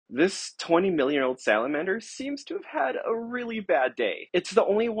This 20-million-old salamander seems to have had a really bad day. It's the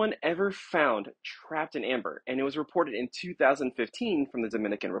only one ever found trapped in amber, and it was reported in 2015 from the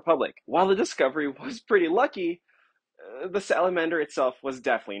Dominican Republic. While the discovery was pretty lucky, the salamander itself was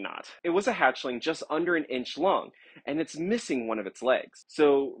definitely not. It was a hatchling just under an inch long, and it's missing one of its legs.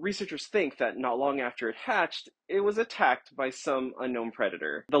 So researchers think that not long after it hatched, it was attacked by some unknown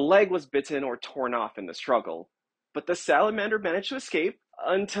predator. The leg was bitten or torn off in the struggle, but the salamander managed to escape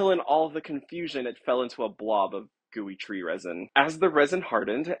until in all the confusion it fell into a blob of gooey tree resin. As the resin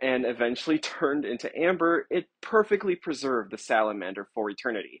hardened and eventually turned into amber, it perfectly preserved the salamander for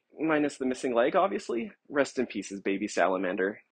eternity. Minus the missing leg, obviously. Rest in pieces, baby salamander.